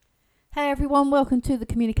Hey everyone, welcome to the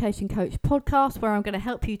Communication Coach podcast, where I'm going to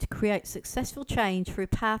help you to create successful change through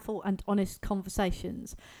powerful and honest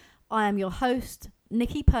conversations. I am your host,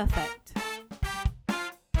 Nicky Perfect.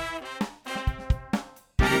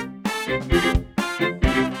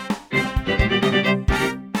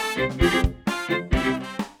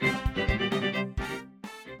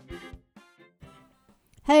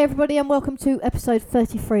 Hey everybody, and welcome to episode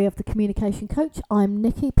 33 of the Communication Coach. I'm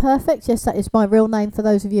Nicky Perfect. Yes, that is my real name for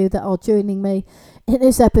those of you that are joining me in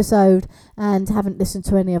this episode and haven't listened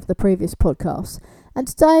to any of the previous podcasts. And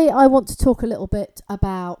today I want to talk a little bit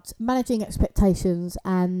about managing expectations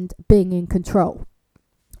and being in control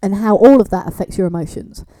and how all of that affects your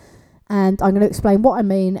emotions. And I'm going to explain what I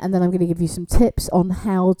mean, and then I'm going to give you some tips on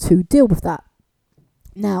how to deal with that.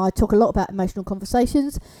 Now, I talk a lot about emotional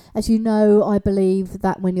conversations. As you know, I believe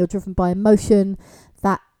that when you're driven by emotion,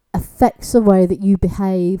 that affects the way that you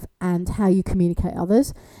behave and how you communicate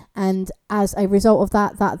others. And as a result of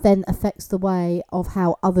that, that then affects the way of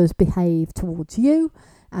how others behave towards you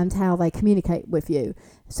and how they communicate with you.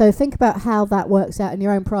 So think about how that works out in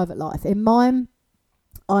your own private life. In mine,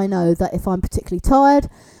 I know that if I'm particularly tired,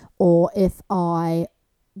 or if I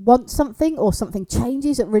want something or something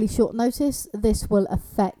changes at really short notice, this will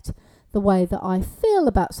affect the way that I feel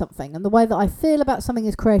about something. And the way that I feel about something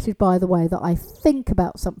is created by the way that I think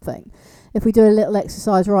about something. If we do a little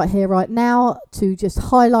exercise right here, right now, to just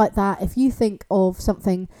highlight that, if you think of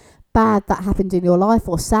something bad that happened in your life,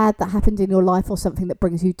 or sad that happened in your life, or something that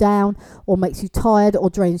brings you down or makes you tired or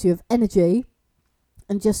drains you of energy,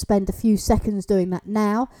 and just spend a few seconds doing that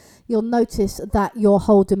now, you'll notice that your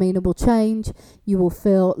whole demeanour will change. You will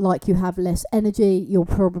feel like you have less energy. You're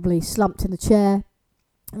probably slumped in the chair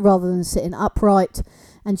rather than sitting upright,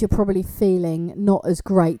 and you're probably feeling not as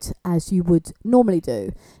great as you would normally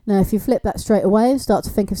do. Now, if you flip that straight away and start to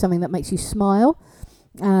think of something that makes you smile,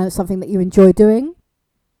 something that you enjoy doing,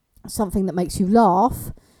 something that makes you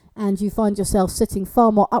laugh, and you find yourself sitting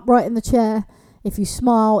far more upright in the chair. If you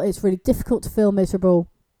smile, it's really difficult to feel miserable,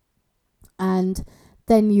 and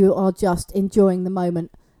then you are just enjoying the moment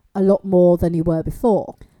a lot more than you were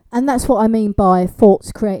before. And that's what I mean by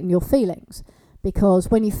thoughts creating your feelings. Because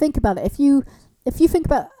when you think about it, if you think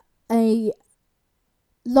about a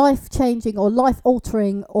life-changing or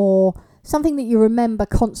life-altering or something that you remember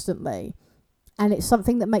constantly, and it's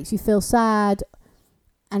something that makes you feel sad,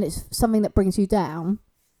 and it's something that brings you down,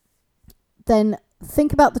 then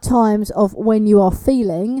think about the times of when you are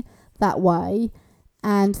feeling that way,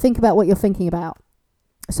 and think about what you're thinking about.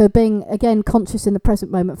 So being, again, conscious in the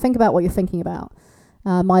present moment, think about what you're thinking about.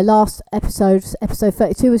 My last episode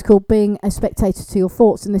 32, is called Being a Spectator to Your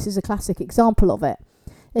Thoughts, and this is a classic example of it.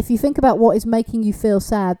 If you think about what is making you feel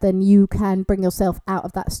sad, then you can bring yourself out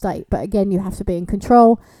of that state. But again, you have to be in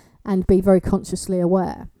control and be very consciously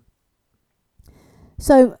aware.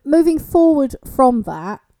 So moving forward from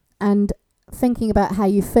that and thinking about how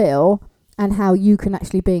you feel and how you can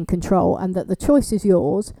actually be in control and that the choice is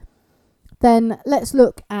yours, then let's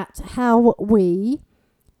look at how we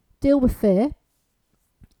deal with fear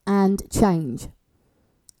and change,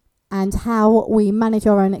 and how we manage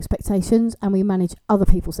our own expectations and we manage other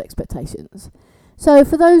people's expectations. So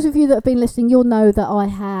for those of you that have been listening, you'll know that I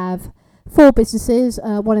have 4 businesses.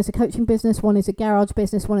 One is a coaching business, one is a garage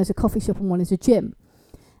business, one is a coffee shop, and one is a gym.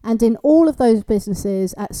 And in all of those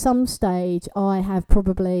businesses, at some stage, I have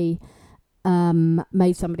probably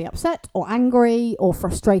made somebody upset or angry or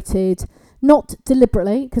frustrated. Not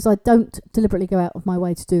deliberately, because I don't deliberately go out of my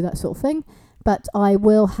way to do that sort of thing, but I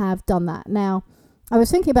will have done that. Now, I was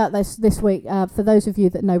thinking about this week. For those of you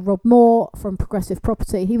that know Rob Moore from Progressive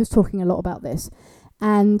Property, he was talking a lot about this.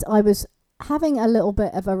 And I was having a little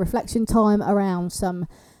bit of a reflection time around some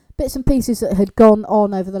bits and pieces that had gone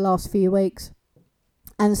on over the last few weeks.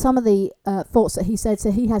 And some of the thoughts that he said,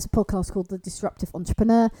 so he has a podcast called The Disruptive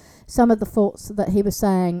Entrepreneur. Some of the thoughts that he was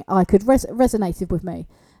saying I could resonated with me.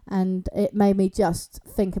 And it made me just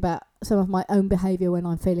think about some of my own behaviour when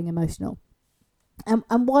I'm feeling emotional. And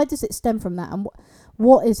why does it stem from that? And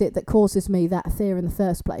what is it that causes me that fear in the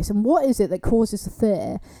first place? And what is it that causes the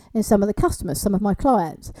fear in some of the customers, some of my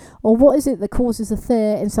clients? Or what is it that causes the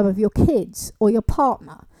fear in some of your kids or your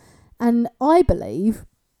partner? And I believe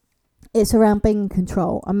it's around being in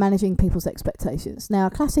control and managing people's expectations. Now,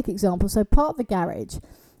 a classic example, so part of the garage,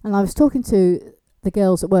 and I was talking to the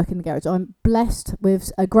girls that work in the garage. I'm blessed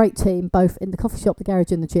with a great team, both in the coffee shop, the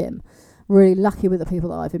garage, and the gym. Really lucky with the people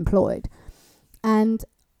that I've employed. And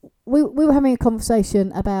we were having a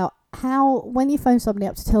conversation about how when you phone somebody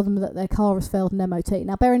up to tell them that their car has failed an MOT.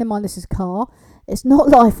 Now, bearing in mind this is a car, it's not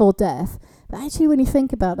life or death. But actually, when you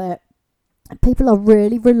think about it, people are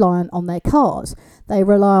really reliant on their cars. They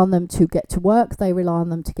rely on them to get to work. They rely on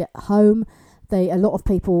them to get home. A lot of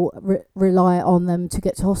people rely on them to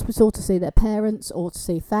get to hospital, to see their parents or to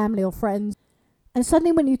see family or friends. And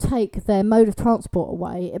suddenly when you take their mode of transport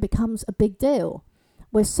away, it becomes a big deal.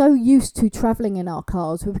 We're so used to travelling in our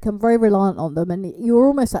cars, we become very reliant on them, and you're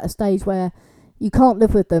almost at a stage where you can't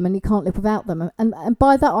live with them and you can't live without them. And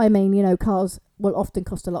by that I mean, cars will often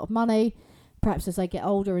cost a lot of money. Perhaps as they get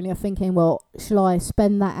older and you're thinking, well, shall I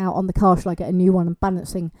spend that out on the car? Shall I get a new one? And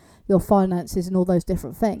balancing your finances and all those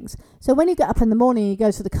different things. So when you get up in the morning and you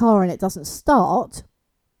go to the car and it doesn't start,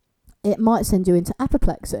 it might send you into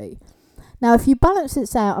apoplexy. Now, if you balance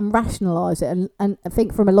this out and rationalise it and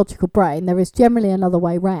think from a logical brain, there is generally another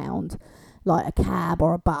way round, like a cab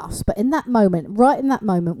or a bus. But in that moment, right in that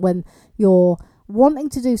moment when you're wanting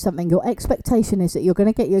to do something, your expectation is that you're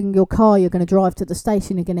going to get in your car, you're going to drive to the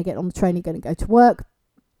station, you're going to get on the train, you're going to go to work,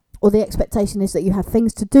 or the expectation is that you have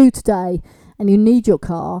things to do today and you need your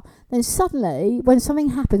car, then suddenly, when something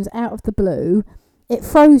happens out of the blue, it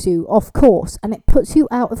throws you off course and it puts you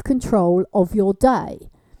out of control of your day.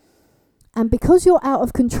 And because you're out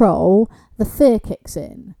of control, the fear kicks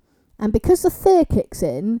in. And because the fear kicks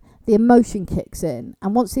in, the emotion kicks in.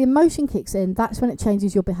 And once the emotion kicks in, that's when it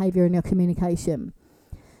changes your behaviour and your communication.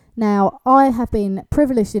 Now, I have been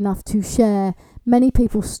privileged enough to share many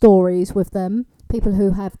people's stories with them, people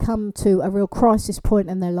who have come to a real crisis point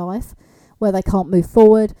in their life where they can't move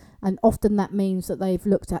forward. And often that means that they've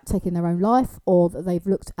looked at taking their own life, or that they've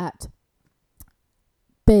looked at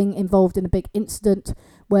being involved in a big incident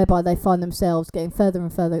whereby they find themselves getting further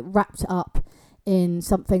and further wrapped up in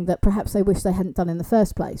something that perhaps they wish they hadn't done in the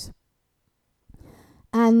first place.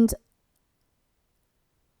 And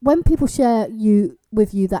when people share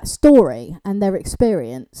with you that story and their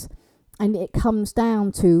experience, and it comes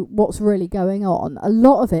down to what's really going on, a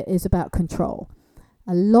lot of it is about control.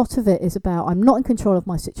 A lot of it is about, I'm not in control of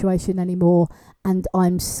my situation anymore and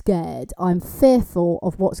I'm scared. I'm fearful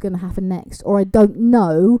of what's going to happen next, or I don't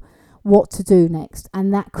know what to do next.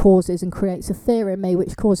 And that causes and creates a fear in me,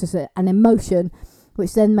 which causes an emotion,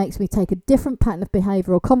 which then makes me take a different pattern of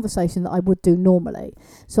behaviour or conversation that I would do normally.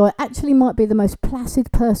 So I actually might be the most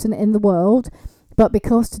placid person in the world, but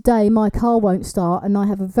because today my car won't start and I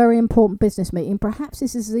have a very important business meeting, perhaps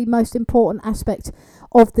this is the most important aspect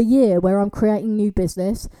of the year where I'm creating new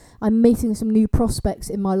business, I'm meeting some new prospects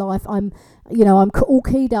in my life, I'm all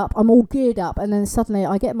keyed up, I'm all geared up, and then suddenly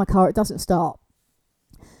I get in my car, it doesn't start.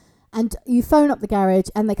 And you phone up the garage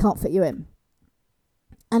and they can't fit you in.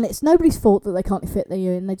 And it's nobody's fault that they can't fit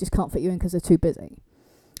you in, they just can't fit you in because they're too busy.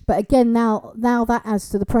 But again, now that adds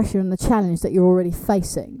to the pressure and the challenge that you're already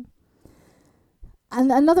facing. And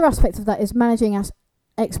another aspect of that is managing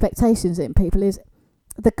expectations in people is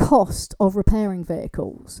the cost of repairing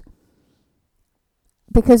vehicles.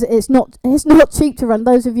 Because it's not cheap to run.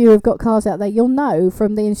 Those of you who've got cars out there, you'll know,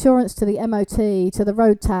 from the insurance to the MOT to the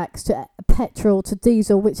road tax to petrol to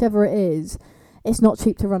diesel, whichever it is, it's not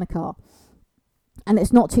cheap to run a car. And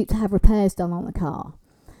it's not cheap to have repairs done on a car.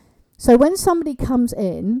 So when somebody comes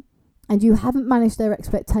in and you haven't managed their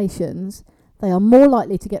expectations, they are more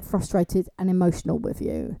likely to get frustrated and emotional with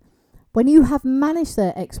you. When you have managed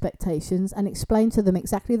their expectations and explained to them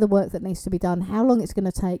exactly the work that needs to be done, how long it's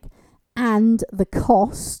going to take, and the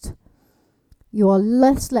cost, you are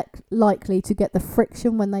less likely to get the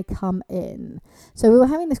friction when they come in. So we were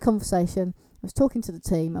having this conversation. I was talking to the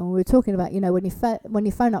team and we were talking about, when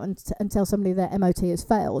you phone up and tell somebody their MOT has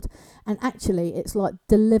failed, and actually it's like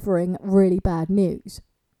delivering really bad news.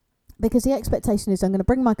 Because the expectation is I'm going to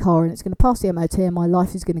bring my car and it's going to pass the MOT and my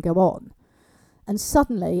life is going to go on. And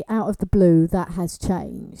suddenly, out of the blue, that has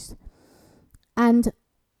changed. And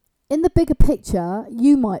in the bigger picture,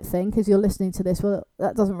 you might think, as you're listening to this, well,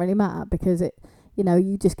 that doesn't really matter because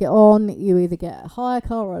you just get on, you either get a hire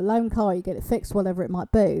car or a loan car, you get it fixed, whatever it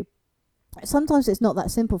might be. Sometimes it's not that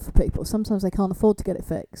simple for people. Sometimes they can't afford to get it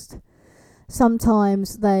fixed.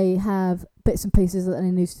 Sometimes they have bits and pieces that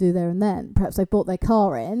they need to do there and then. Perhaps they bought their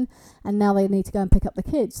car in and now they need to go and pick up the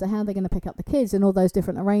kids. So how are they going to pick up the kids and all those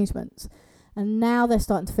different arrangements? And now they're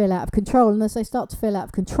starting to feel out of control. And as they start to feel out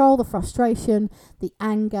of control, the frustration, the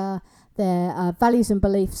anger, their values and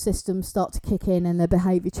belief systems start to kick in and their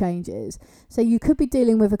behaviour changes. So you could be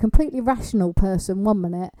dealing with a completely rational person 1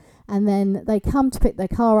 minute and then they come to pick their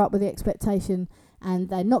car up with the expectation and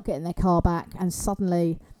they're not getting their car back, and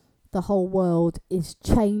suddenly the whole world is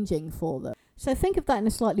changing for them. So think of that in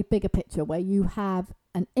a slightly bigger picture where you have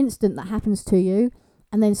an incident that happens to you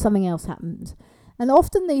and then something else happens. And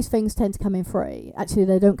often these things tend to come in free. Actually,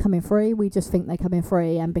 they don't come in free. We just think they come in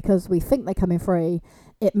free. And because we think they come in free,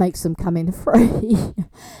 it makes them come in free,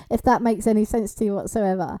 if that makes any sense to you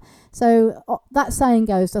whatsoever. So that saying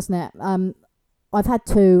goes, doesn't it? I've had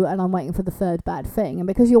two and I'm waiting for the third bad thing. And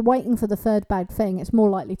because you're waiting for the third bad thing, it's more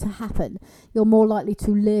likely to happen. You're more likely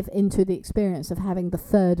to live into the experience of having the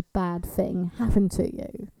third bad thing happen to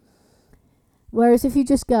you. Whereas if you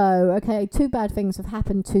just go, okay, two bad things have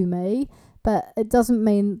happened to me, but it doesn't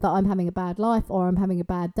mean that I'm having a bad life or I'm having a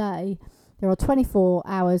bad day. There are 24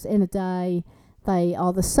 hours in a day. They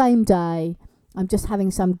are the same day. I'm just having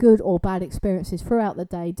some good or bad experiences throughout the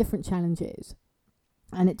day, different challenges.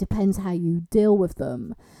 And it depends how you deal with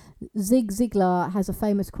them. Zig Ziglar has a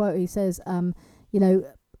famous quote. He says,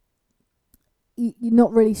 you're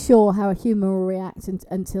not really sure how a human will react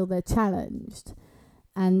until they're challenged.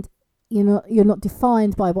 And you're not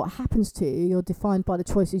defined by what happens to you. You're defined by the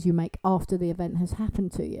choices you make after the event has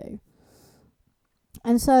happened to you.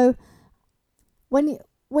 And so when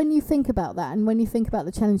you think about that, and when you think about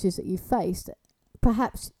the challenges that you've faced,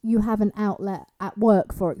 perhaps you have an outlet at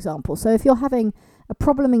work, for example. So if you're having a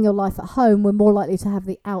problem in your life at home, we're more likely to have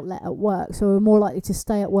the outlet at work. So we're more likely to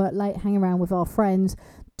stay at work late, hang around with our friends,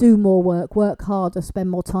 do more work harder, spend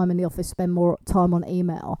more time in the office, spend more time on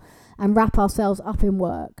email, and wrap ourselves up in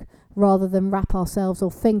work rather than wrap ourselves or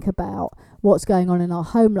think about what's going on in our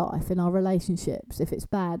home life, in our relationships, if it's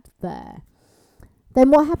bad there. Then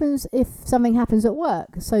what happens if something happens at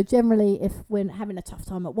work? So generally, if we're having a tough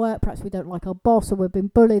time at work, perhaps we don't like our boss, or we've been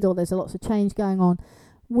bullied, or there's lots of change going on,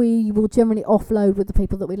 we will generally offload with the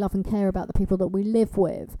people that we love and care about, the people that we live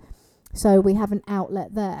with. So we have an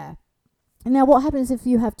outlet there. And now what happens if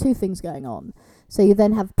you have two things going on? So you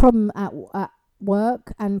then have problem at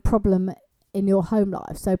work and problem in your home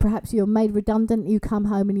life. So perhaps you're made redundant, you come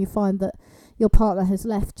home and you find that your partner has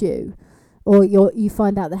left you, or you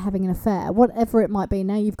find out they're having an affair, whatever it might be.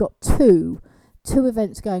 Now you've got two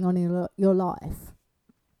events going on in your life.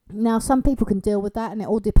 Now some people can deal with that, and it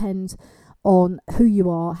all depends on who you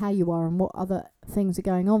are, how you are, and what other things are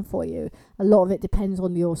going on for you. A lot of it depends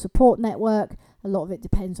on your support network. A lot of it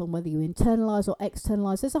depends on whether you internalise or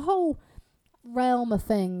externalise. There's a whole realm of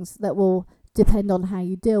things that will depend on how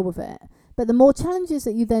you deal with it. But the more challenges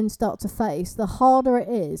that you then start to face, the harder it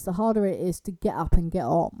is to get up and get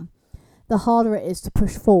on. The harder it is to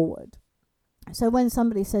push forward. So when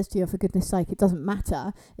somebody says to you, for goodness sake, it doesn't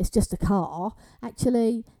matter, it's just a car,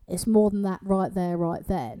 actually, it's more than that right there, right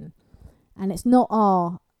then. And it's not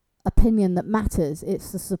our opinion that matters,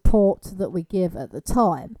 it's the support that we give at the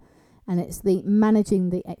time. And it's the managing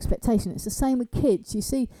the expectation. It's the same with kids. You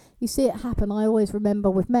see it happen. I always remember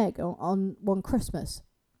with Meg on one Christmas,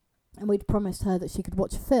 and we'd promised her that she could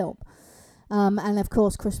watch a film. And of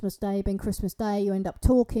course, Christmas Day being Christmas Day, you end up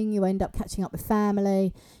talking, you end up catching up with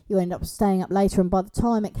family, you end up staying up later, and by the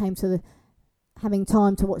time it came to having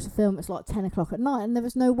time to watch the film, it's like 10 o'clock at night, and there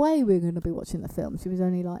was no way we were going to be watching the film. She was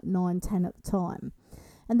only like 9, 10 at the time.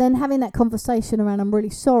 And then having that conversation around, I'm really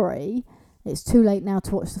sorry, it's too late now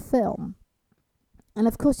to watch the film. And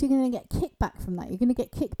of course, you're going to get kickback from that. You're going to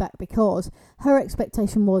get kickback because her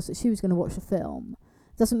expectation was that she was going to watch the film.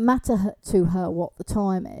 It doesn't matter to her what the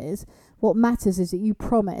time is. What matters is that you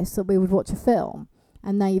promised that we would watch a film,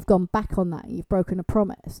 and now you've gone back on that. You've broken a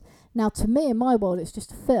promise. Now, to me, in my world, it's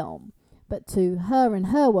just a film. But to her, in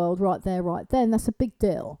her world, right there, right then, that's a big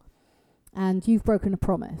deal. And you've broken a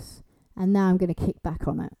promise. And now I'm going to kick back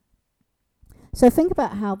on it. So think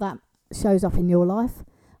about how that shows up in your life.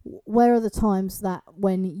 Where are the times that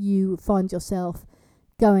when you find yourself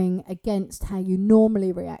going against how you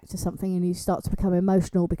normally react to something, and you start to become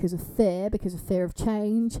emotional because of fear of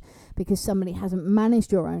change, because somebody hasn't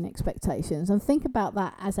managed your own expectations? And think about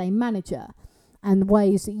that as a manager and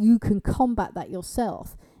ways that you can combat that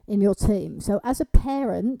yourself in your team. So as a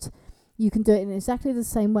parent, you can do it in exactly the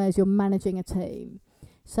same way as you're managing a team.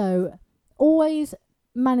 So always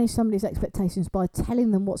manage somebody's expectations by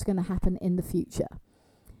telling them what's going to happen in the future.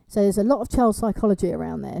 So there's a lot of child psychology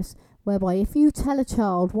around this, whereby if you tell a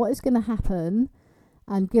child what is going to happen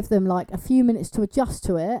and give them like a few minutes to adjust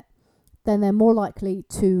to it, then they're more likely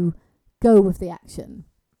to go with the action.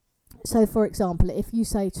 So for example, if you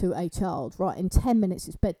say to a child, right, in 10 minutes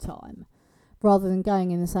it's bedtime, rather than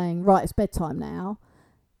going in and saying, right, it's bedtime now,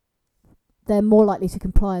 they're more likely to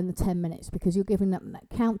comply in the 10 minutes because you're giving them that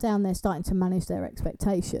countdown. They're starting to manage their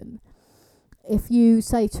expectation. If you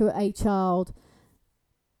say to a child,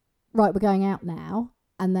 right, we're going out now,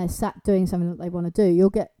 and they're sat doing something that they want to do, you'll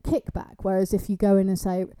get kickback. Whereas if you go in and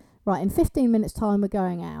say, right, in 15 minutes time we're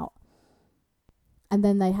going out, and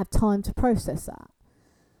then they have time to process that.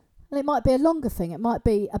 And it might be a longer thing. It might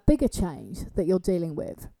be a bigger change that you're dealing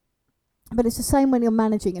with. But it's the same when you're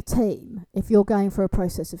managing a team. If you're going through a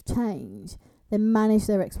process of change, then manage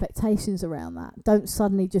their expectations around that. Don't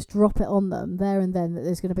suddenly just drop it on them there and then that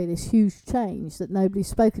there's going to be this huge change that nobody's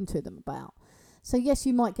spoken to them about. So yes,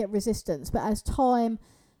 you might get resistance, but as time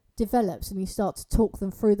develops and you start to talk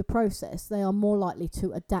them through the process, they are more likely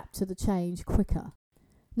to adapt to the change quicker.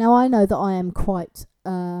 Now, I know that I am quite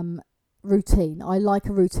routine. I like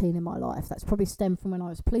a routine in my life. That's probably stemmed from when I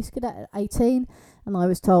was a police cadet at 18 and I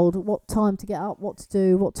was told what time to get up, what to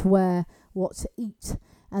do, what to wear, what to eat.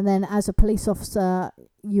 And then as a police officer,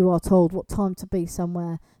 you are told what time to be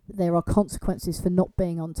somewhere. There are consequences for not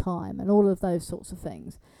being on time and all of those sorts of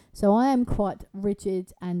things. So I am quite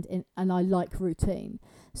rigid and I like routine.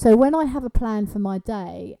 So when I have a plan for my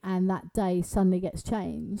day and that day suddenly gets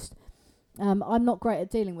changed, I'm not great at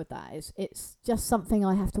dealing with that. It's just something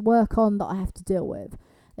I have to work on, that I have to deal with.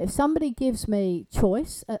 If somebody gives me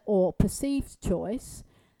choice or perceived choice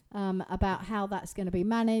about how that's going to be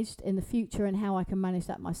managed in the future and how I can manage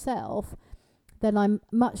that myself, then I'm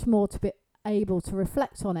much more to be able to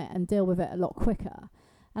reflect on it and deal with it a lot quicker.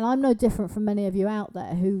 And I'm no different from many of you out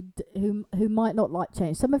there who might not like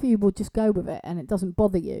change. Some of you will just go with it and it doesn't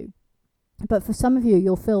bother you. But for some of you,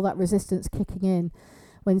 you'll feel that resistance kicking in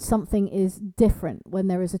when something is different, when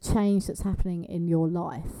there is a change that's happening in your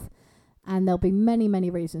life. And there'll be many,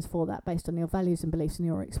 many reasons for that based on your values and beliefs and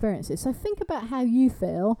your experiences. So think about how you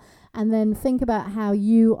feel and then think about how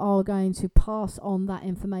you are going to pass on that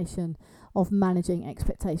information of managing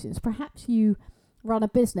expectations. Perhaps you run a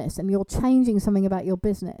business and you're changing something about your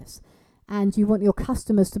business and you want your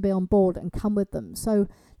customers to be on board and come with them. So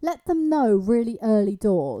let them know really early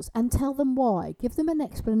doors and tell them why. Give them an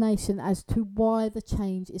explanation as to why the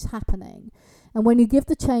change is happening. And when you give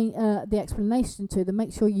the explanation to them,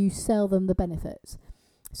 make sure you sell them the benefits.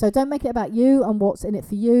 So don't make it about you and what's in it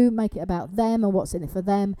for you. Make it about them and what's in it for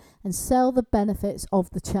them, and sell the benefits of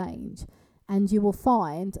the change. And you will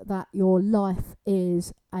find that your life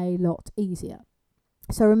is a lot easier.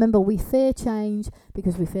 So remember, we fear change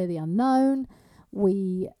because we fear the unknown.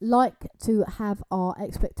 We like to have our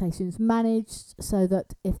expectations managed so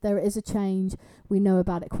that if there is a change, we know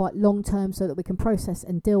about it quite long term so that we can process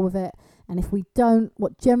and deal with it. And if we don't,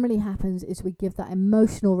 what generally happens is we give that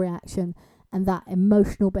emotional reaction and that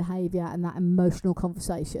emotional behaviour and that emotional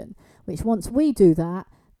conversation, which once we do that,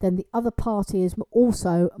 then the other party is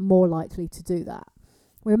also more likely to do that.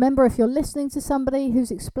 Remember, if you're listening to somebody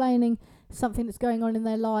who's explaining something that's going on in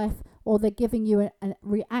their life, or they're giving you a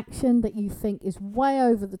reaction that you think is way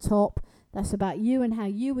over the top, that's about you and how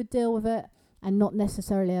you would deal with it, and not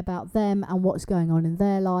necessarily about them and what's going on in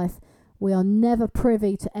their life. We are never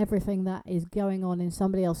privy to everything that is going on in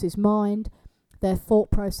somebody else's mind, their thought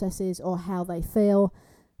processes, or how they feel.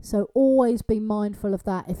 So always be mindful of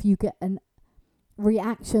that if you get a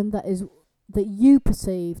reaction that you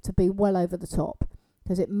perceive to be well over the top,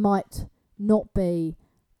 because it might not be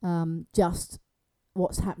just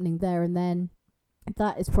what's happening there and then.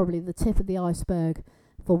 That is probably the tip of the iceberg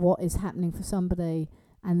for what is happening for somebody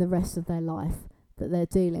and the rest of their life that they're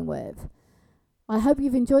dealing with. I hope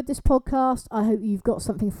you've enjoyed this podcast. I hope you've got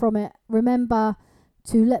something from it. Remember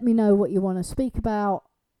to let me know what you want to speak about,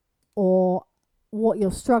 or what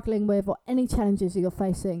you're struggling with, or any challenges that you're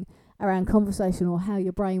facing around conversation, or how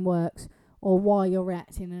your brain works, or why you're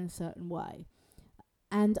reacting in a certain way.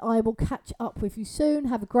 And I will catch up with you soon.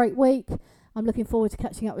 Have a great week. I'm looking forward to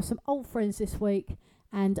catching up with some old friends this week,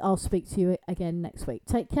 and I'll speak to you again next week.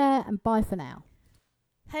 Take care and bye for now.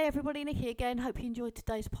 Hey everybody, Nicky again. Hope you enjoyed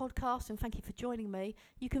today's podcast and thank you for joining me.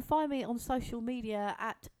 You can find me on social media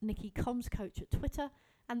at Nicky Comms Coach at Twitter,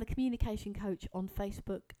 and The Communication Coach on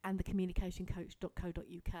Facebook, and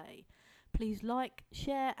thecommunicationcoach.co.uk. Please like,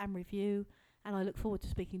 share and review, and I look forward to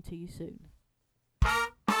speaking to you soon.